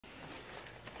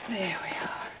There we are.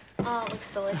 Oh, it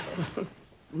looks delicious.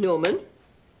 Norman,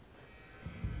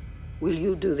 will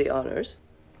you do the honors?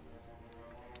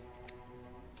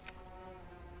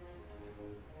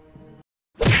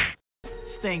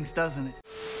 Stings, doesn't it?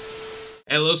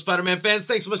 Hello Spider-Man fans,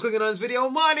 thanks so much for clicking on this video.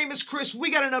 My name is Chris.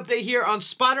 We got an update here on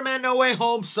Spider-Man No Way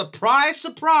Home. Surprise,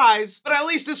 surprise. But at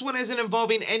least this one isn't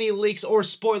involving any leaks or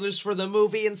spoilers for the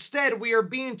movie. Instead, we are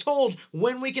being told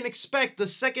when we can expect the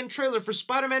second trailer for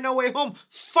Spider-Man No Way Home,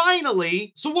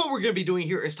 finally. So what we're going to be doing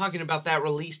here is talking about that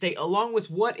release date, along with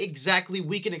what exactly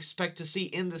we can expect to see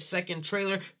in the second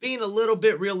trailer, being a little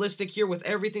bit realistic here with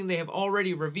everything they have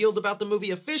already revealed about the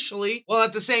movie officially, while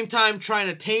at the same time trying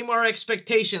to tame our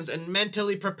expectations and mentally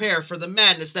prepare for the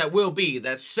madness that will be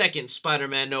that second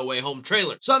Spider-Man No Way Home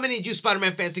trailer. So I'm gonna need you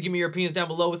Spider-Man fans to give me your opinions down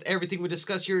below with everything we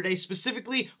discussed here today,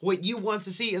 specifically what you want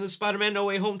to see in the Spider-Man No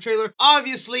Way Home trailer.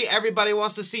 Obviously, everybody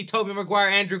wants to see Tobey Maguire,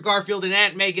 Andrew Garfield, and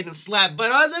Aunt May getting slapped,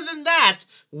 but other than that,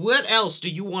 what else do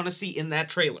you want to see in that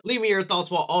trailer? Leave me your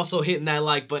thoughts while also hitting that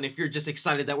like button if you're just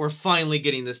excited that we're finally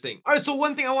getting this thing. Alright, so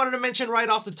one thing I wanted to mention right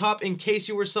off the top, in case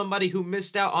you were somebody who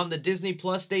missed out on the Disney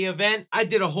Plus Day event, I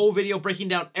did a whole video breaking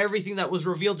down everything that was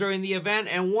revealed during the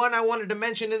event, and one I wanted to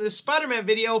mention in this Spider-Man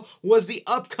video was the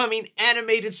upcoming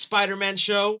animated Spider-Man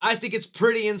show. I think it's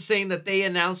pretty insane that they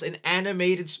announced an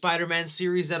animated Spider-Man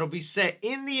series that'll be set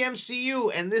in the MCU,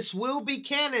 and this will be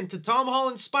canon to Tom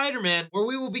Holland's Spider-Man, where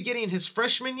we will be getting his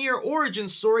freshman year origin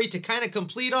story to kind of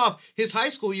complete off his high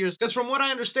school years, because from what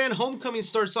I understand, Homecoming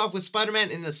starts off with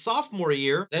Spider-Man in the sophomore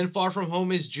year, then Far From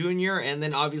Home is junior, and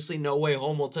then obviously No Way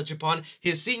Home will touch upon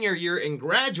his senior year in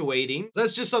graduating.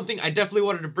 That's just something I definitely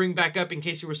wanted to bring back up in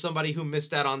case you were somebody who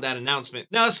missed out on that announcement.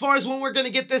 Now, as far as when we're going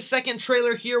to get this second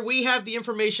trailer here, we have the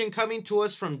information coming to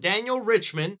us from Daniel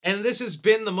Richmond, and this has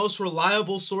been the most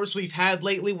reliable source we've had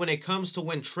lately when it comes to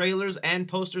when trailers and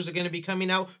posters are going to be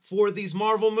coming out for these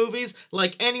Marvel movies.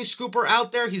 Like any scooper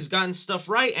out there, he's gotten stuff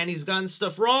right and he's gotten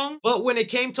stuff wrong, but when it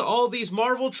came to all these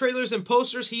Marvel trailers and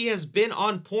posters, he has been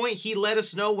on point. He let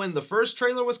us know when the first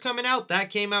trailer was coming out,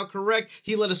 that came out correct.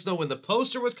 He let us know when the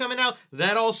poster was coming out,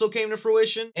 that also came to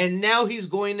fruition. And now he's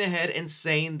going ahead and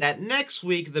saying that next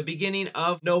week, the beginning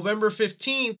of November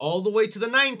 15th, all the way to the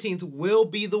 19th, will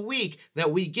be the week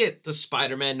that we get the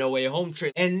Spider-Man No Way Home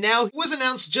trailer. And now it was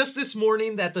announced just this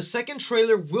morning that the second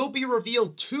trailer will be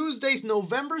revealed Tuesdays,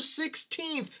 November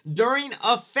 16th, during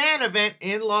a fan event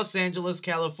in Los Angeles,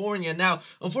 California. Now,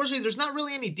 unfortunately, there's not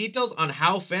really any details on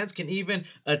how fans can even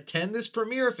attend this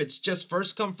premiere, if it's just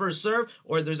first come, first serve,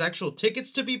 or there's actual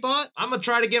tickets to be bought. I'm gonna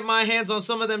try to get my hands on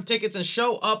some of them tickets and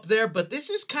show up there, but this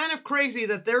is kind of crazy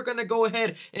that they're gonna go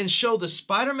ahead and show the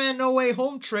Spider-Man No Way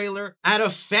Home trailer at a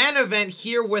fan event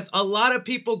here with a lot of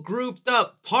people grouped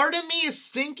up. Part of me is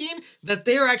thinking that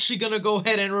they're actually gonna go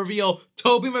ahead and reveal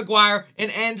Tobey Maguire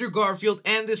and Andrew Garfield,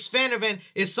 and this fan event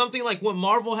is something like what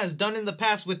Marvel has done in the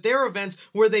past with their events,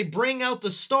 where they bring out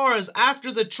the stars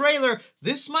after the trailer.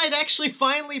 This might actually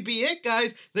finally be it,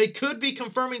 guys. They could be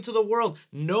confirming to the world,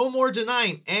 no more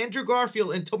denying, Andrew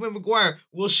Garfield and Tobey Maguire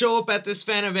will show up at this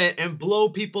fan event and blow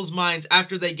people's minds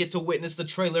after they get to witness the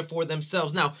trailer for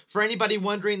themselves. Now, for anybody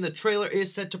wondering, the trailer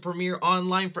is set to premiere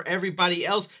online for everybody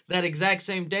else that exact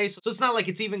same day, so it's not like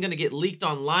it's even going to get leaked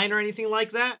online or anything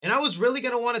like that. And I was really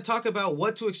going to want to talk about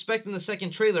what to expect in the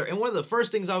second trailer, and one of the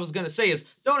first things I was going to say is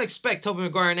don't expect Tobey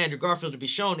Maguire and Andrew Garfield to be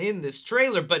shown in this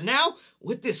trailer, but now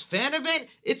with this fan event,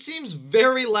 it seems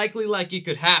very likely like it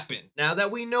could happen. Now that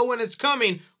we know when it's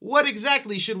coming, what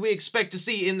exactly should we expect to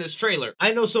see in this trailer?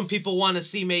 I know some people want to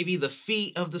see maybe the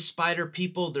feet of the spider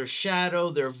people, their shadow,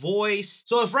 their voice.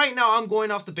 So if right now I'm going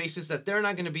off the basis that they're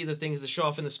not going to be the things to show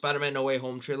off in the Spider-Man No Way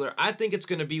Home trailer, I think it's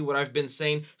going to be what I've been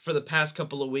saying for the past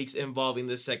couple of weeks involving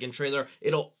this second trailer.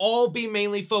 It'll all be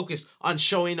mainly focused on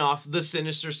showing off the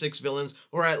Sinister Six villains,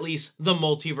 or at least the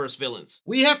multiverse villains.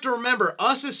 We have to remember,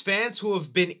 us as fans who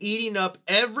have been eating up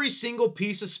every single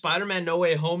piece of Spider-Man No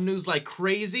Way Home news like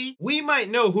crazy, we might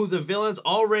know who the villains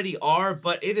already are,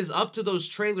 but it is up to those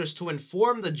trailers to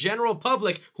inform the general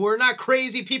public who are not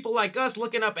crazy people like us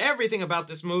looking up everything about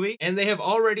this movie. And they have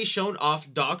already shown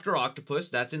off Dr. Octopus.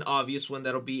 That's an obvious one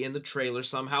that'll be in the trailer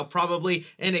somehow, probably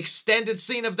an extended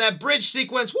scene of that bridge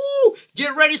sequence. Woo!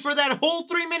 Get ready for that whole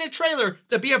 3-minute trailer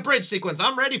to be a bridge sequence.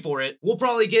 I'm ready for it. We'll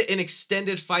probably get an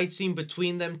extended fight scene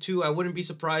between them two. I wouldn't be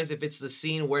surprised if it's the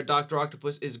scene where Dr.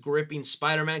 Octopus is gripping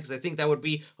Spider-Man, because I think that would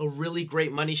be a really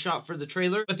great money shot for the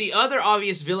trailer. But the other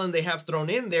obvious villain they have thrown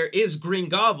in there is Green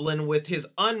Goblin with his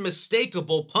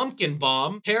unmistakable pumpkin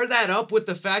bomb. Pair that up with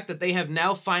the fact that they have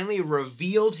now finally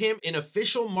revealed him in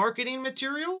official marketing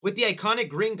material with the iconic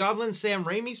Green Goblin Sam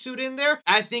Raimi suit in there.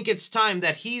 I think it's time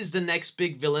that he's the next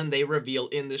big villain they reveal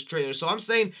in this trailer. So I'm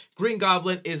saying Green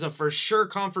Goblin is a for sure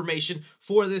confirmation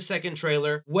for this second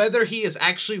trailer. Whether he is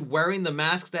actually wearing the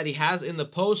mask that he has in the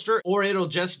poster or it'll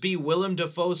just be Willem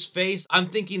Dafoe's face, I'm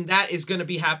thinking that is going to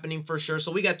be happening for sure.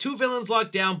 So we got 2 villains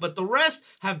locked down, but the rest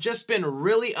have just been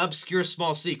really obscure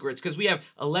small secrets, because we have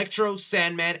Electro,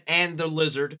 Sandman, and the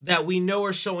Lizard that we know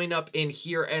are showing up in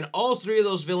here, and all 3 of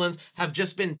those villains have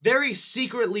just been very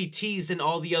secretly teased in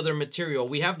all the other material.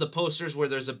 We have the posters where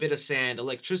there's a bit of sand,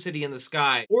 electricity in the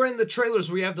sky, or in the trailers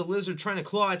where you have the Lizard trying to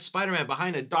claw at Spider-Man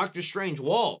behind a Doctor Strange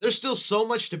wall. There's still so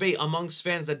much debate amongst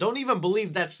fans that don't even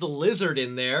believe that's the Lizard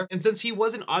in there, and since he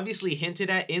wasn't obviously hinted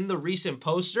at in the recent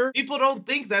poster, people don't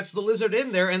think that's the Lizard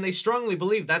in there, and they strongly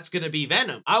believe that's gonna be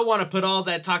Venom. I want to put all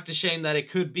that talk to shame that it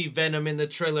could be Venom in the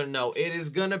trailer. No, it is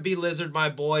gonna be Lizard, my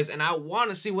boys, and I want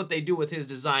to see what they do with his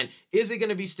design. Is it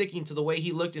gonna be sticking to the way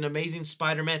he looked in Amazing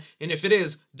Spider-Man? And if it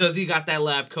is, does he got that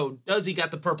lab coat? Does he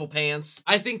got the purple pants?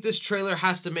 I think this trailer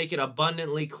has to make it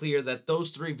abundantly clear that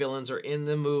those 3 villains are in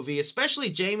the movie, especially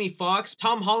Jamie Foxx.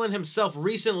 Tom Holland himself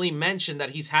recently mentioned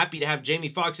that he's happy to have Jamie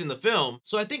Foxx in the film,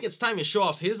 so I think it's time to show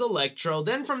off his Electro.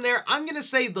 Then from there, I'm gonna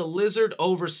say the Lizard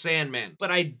over Sandman,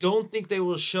 but I don't think they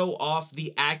will show off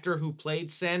the actor who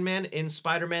played Sandman in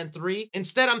Spider-Man 3.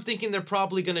 Instead, I'm thinking they're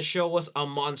probably gonna show us a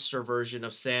monster version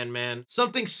of Sandman,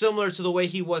 something similar to the way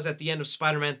he was at the end of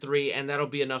Spider-Man 3, and that'll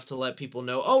be enough to let people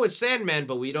know, oh, it's Sandman,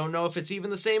 but we don't know if it's even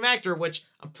the same actor, which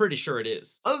I'm pretty sure it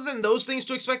is. Other than those things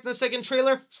to expect in the second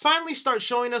trailer, finally start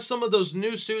showing us some of those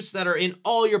new suits that are in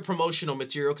all your promotional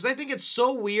material, because I think it's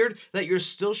so weird that you're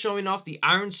still showing off the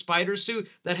Iron Spider suit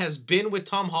that has been with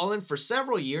Tom Holland for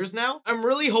several years now. I'm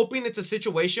really hoping it's a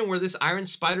situation where this Iron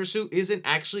Spider suit isn't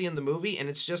actually in the movie and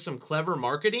it's just some clever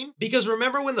marketing, because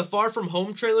remember when the Far From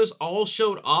Home trailers all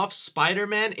showed off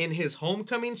Spider-Man in his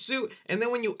Homecoming suit, and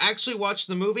then when you actually watch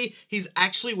the movie, he's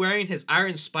actually wearing his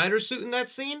Iron Spider suit in that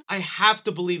scene? I have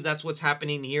to believe that's what's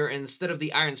happening here, and instead of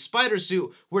the Iron Spider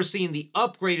suit, we're seeing the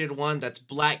upgraded one that's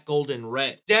black, gold, and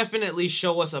red. Definitely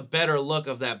show us a better look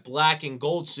of that black and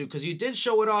gold suit, because you did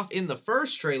show it off in the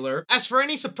first trailer. As for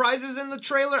any surprises in the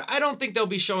trailer, I don't think they'll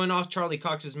be showing off Charlie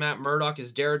Cox's Matt Murdock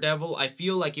as Daredevil. I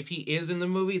feel like if he is in the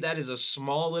movie, that is a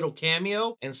small little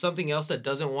cameo and something else that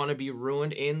doesn't want to be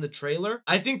ruined in the trailer.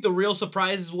 I think the real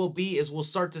surprises will be is we'll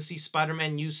start to see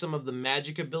Spider-Man use some of the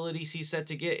magic abilities he's set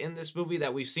to get in this movie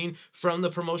that we've seen from the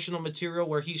promotional material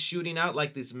where he's shooting out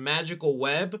like this magical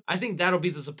web. I think that'll be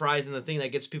the surprise and the thing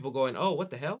that gets people going, oh, what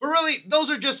the hell? But really, those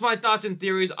are just my thoughts and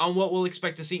theories on what we'll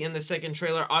expect to see in the second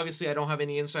trailer. Obviously, I don't have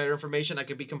any insider information. I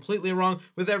could be completely wrong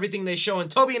with everything they show,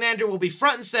 and Tobey and Andrew will be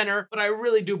front and center, but I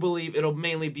really do believe it'll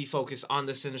mainly be focused on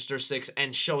the Sinister Six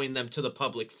and showing them to the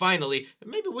public finally.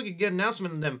 And maybe we could get an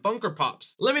announcement of them Funko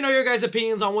Pops. Let me know your guys'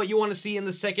 opinions on what you want to see in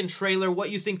the second trailer, what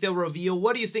you think they'll reveal,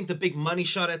 what do you think the big money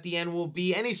shot at the end will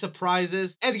be, any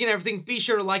surprises, and again, everything, be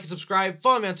sure to like and subscribe,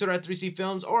 follow me on Twitter at 3C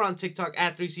Films or on TikTok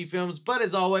at 3C Films, but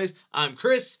as always, I'm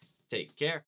Chris, take care.